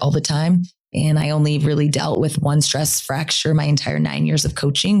on dirt all the time. And I only really dealt with one stress fracture my entire 9 years of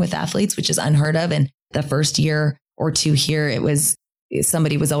coaching with athletes, which is unheard of. And the first year or two here, it was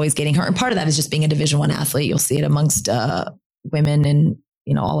somebody was always getting hurt. And part of that is just being a Division I athlete. You'll see it amongst women and,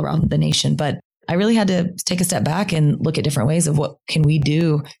 all around the nation. But I really had to take a step back and look at different ways of what can we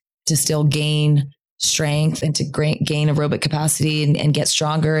do to still gain strength and to gain aerobic capacity and get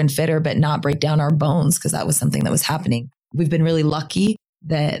stronger and fitter, but not break down our bones, because that was something that was happening. We've been really lucky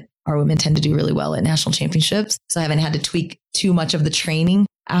that our women tend to do really well at national championships. So I haven't had to tweak too much of the training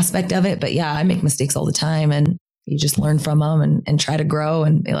aspect of it. But yeah, I make mistakes all the time, and you just learn from them and try to grow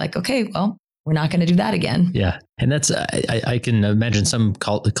and be like, okay, well, we're not going to do that again. Yeah. And that's, I can imagine some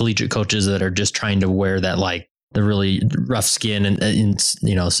collegiate coaches that are just trying to wear that, like, the really rough skin and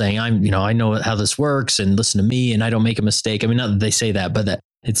saying, I know how this works and listen to me and I don't make a mistake. I mean, not that they say that, but that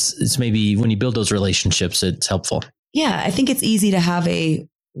it's maybe when you build those relationships, it's helpful. Yeah. I think it's easy to have a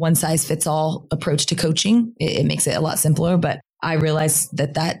one size fits all approach to coaching. It makes it a lot simpler, but I realized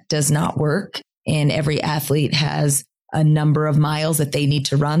that does not work. And every athlete has a number of miles that they need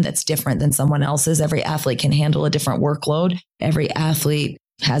to run that's different than someone else's. Every athlete can handle a different workload. Every athlete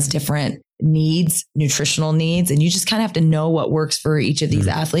has different needs, nutritional needs. And you just kind of have to know what works for each of these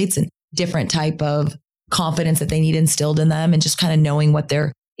athletes and different type of confidence that they need instilled in them, and just kind of knowing what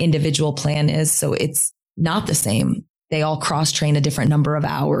their individual plan is. So it's not the same. They all cross train a different number of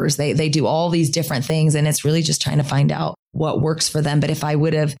hours. They do all these different things. And it's really just trying to find out what works for them. But if I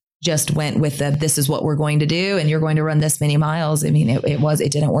would have just went with this is what we're going to do, and you're going to run this many miles, I mean,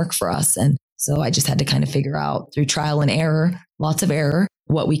 it didn't work for us. And so I just had to kind of figure out through trial and error, lots of error,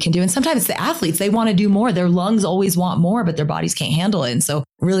 what we can do. And sometimes it's the athletes, they want to do more. Their lungs always want more, but their bodies can't handle it. And so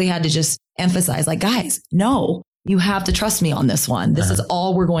really had to just emphasize, like, guys, no, you have to trust me on this one. This is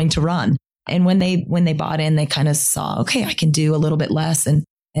all we're going to run. And when they bought in, they kind of saw, okay, I can do a little bit less and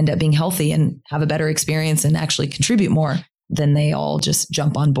end up being healthy and have a better experience and actually contribute more. Then they all just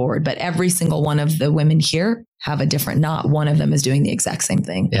jump on board. But every single one of the women here have a different, not one of them is doing the exact same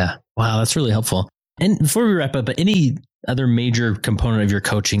thing. Yeah. Wow. That's really helpful. And before we wrap up, any other major component of your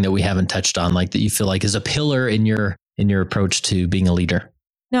coaching that we haven't touched on, like that you feel like is a pillar in your approach to being a leader?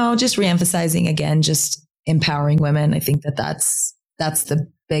 No, just reemphasizing again, just empowering women. I think that's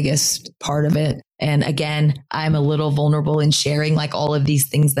the biggest part of it. And again, I'm a little vulnerable in sharing like all of these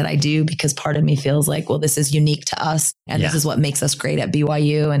things that I do, because part of me feels like, well, this is unique to us. And this is what makes us great at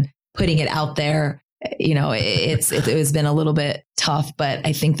BYU, and putting it out there, it has been a little bit tough, but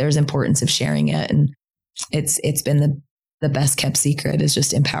I think there's importance of sharing it. And it's been the best kept secret is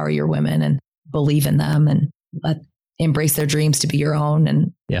just empower your women and believe in them and embrace their dreams to be your own,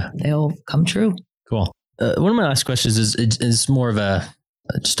 and they'll come true. Cool. One of my last questions is more of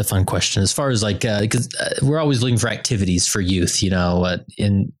just a fun question, as far as like, because we're always looking for activities for youth,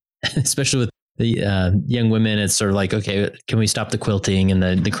 and especially with the young women, it's sort of like, okay, can we stop the quilting and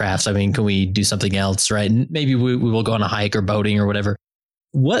the crafts? I mean, can we do something else? Right. And maybe we will go on a hike or boating or whatever.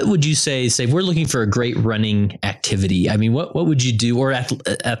 What would you say we're looking for a great running activity? I mean, what would you do, or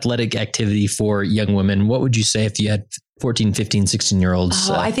athletic activity for young women? What would you say if you had 14, 15, 16-year-olds?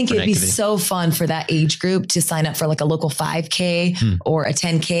 I think it'd be so fun for that age group to sign up for like a local 5K or a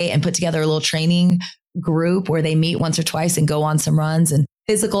 10K and put together a little training group where they meet once or twice and go on some runs. And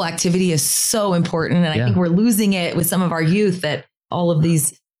physical activity is so important. And I think we're losing it with some of our youth, that all of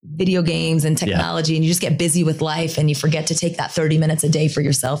these video games and technology, and you just get busy with life and you forget to take that 30 minutes a day for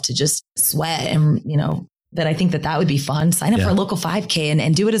yourself to just sweat. And, that I think that would be fun. Sign up for a local 5K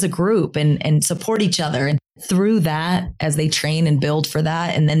and do it as a group and support each other. And through that, as they train and build for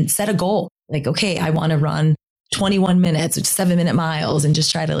that, and then set a goal like, okay, I want to run 21 minutes, which is 7-minute miles, and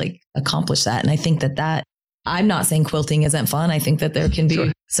just try to like accomplish that. And I think that I'm not saying quilting isn't fun. I think that there can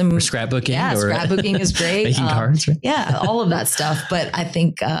be some scrapbooking. Yeah, scrapbooking is great. Making cards. Right? Yeah, all of that stuff. But I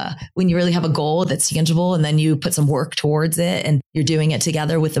think when you really have a goal that's tangible, and then you put some work towards it, and you're doing it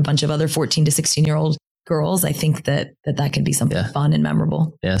together with a bunch of other 14 to 16-year-old girls, I think that can be something fun and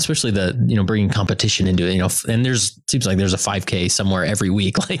memorable. Yeah, especially bringing competition into it. And seems like there's a 5K somewhere every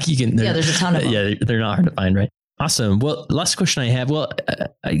week. Like you can. Yeah, there's a ton of them. Yeah, they're not hard to find, right? Awesome. Well, last question I have. Well,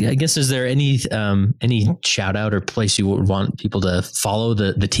 I guess, is there any shout out or place you would want people to follow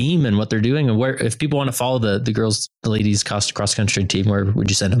the team and what they're doing, and where, if people want to follow the ladies cross country team, where would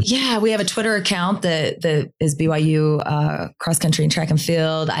you send them? Yeah, we have a Twitter account that is BYU cross country and track and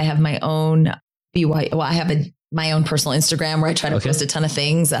field. I have my own BYU. Well, I have my own personal Instagram where I try to post a ton of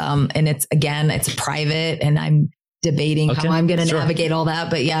things. And it's private, and I'm debating how I'm going to navigate all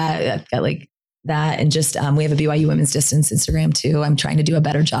that. But yeah, I've got like that. And just, we have a BYU women's distance Instagram too. I'm trying to do a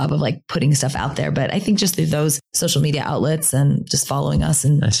better job of like putting stuff out there, but I think just through those social media outlets and just following us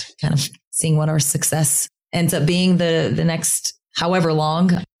and kind of seeing what our success ends up being the next however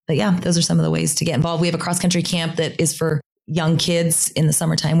long. But yeah, those are some of the ways to get involved. We have a cross country camp that is for young kids in the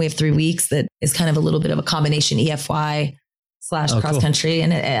summertime. We have 3 weeks that is kind of a little bit of a combination EFY / cross country.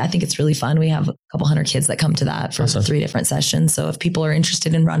 And I think it's really fun. We have a couple hundred kids that come to that for 3 different sessions. So if people are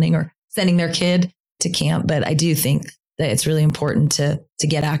interested in running or sending their kid to camp, but I do think that it's really important to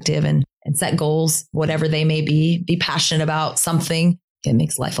get active and set goals, whatever they may be passionate about something. It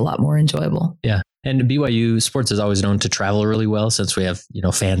makes life a lot more enjoyable. Yeah. And BYU sports is always known to travel really well since we have,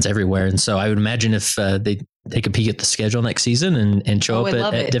 fans everywhere. And so I would imagine if they take a peek at the schedule next season and show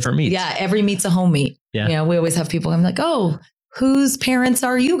up at different meets. Yeah. Every meet's a home meet. Yeah. We always have people. I'm like, oh, whose parents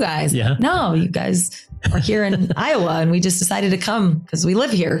are you guys? Yeah. No, you guys are here in Iowa and we just decided to come because we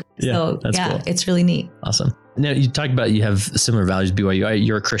live here. Yeah, so that's cool. It's really neat. Awesome. Now you talked about you have similar values BYU.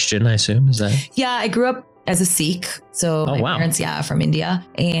 You're a Christian, I assume. Is that? Yeah. I grew up as a Sikh. So my parents, from India,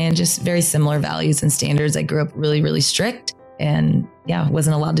 and just very similar values and standards. I grew up really, really strict and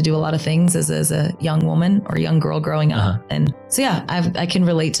wasn't allowed to do a lot of things as a young woman or young girl growing up. And so, I can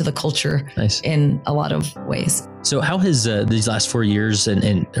relate to the culture in a lot of ways. So how has these last 4 years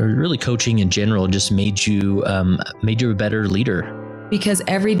and really coaching in general just made you a better leader? Because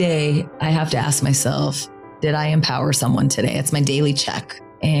every day I have to ask myself, did I empower someone today? It's my daily check.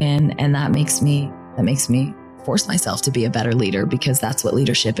 And that makes me force myself to be a better leader, because that's what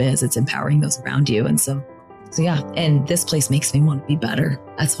leadership is. It's empowering those around you. And so and this place makes me want to be better.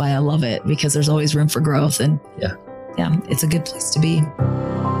 That's why I love it, because there's always room for growth, and it's a good place to be.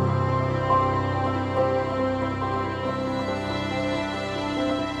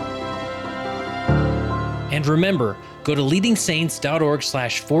 And remember, go to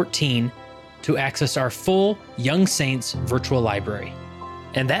leadingsaints.org/14 to access our full Young Saints virtual library.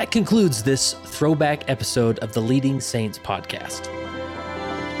 And that concludes this throwback episode of the Leading Saints podcast.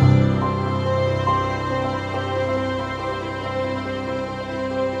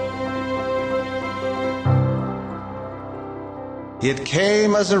 It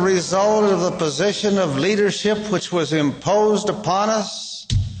came as a result of the position of leadership which was imposed upon us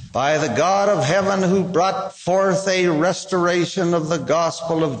by the God of heaven, who brought forth a restoration of the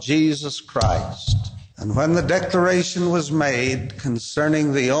gospel of Jesus Christ. And when the declaration was made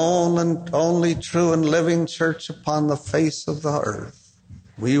concerning the only true and living church upon the face of the earth,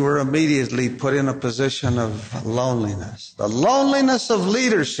 we were immediately put in a position of loneliness. The loneliness of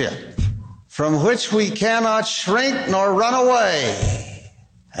leadership, from which we cannot shrink nor run away,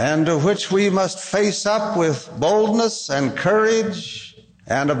 and to which we must face up with boldness and courage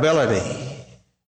and ability.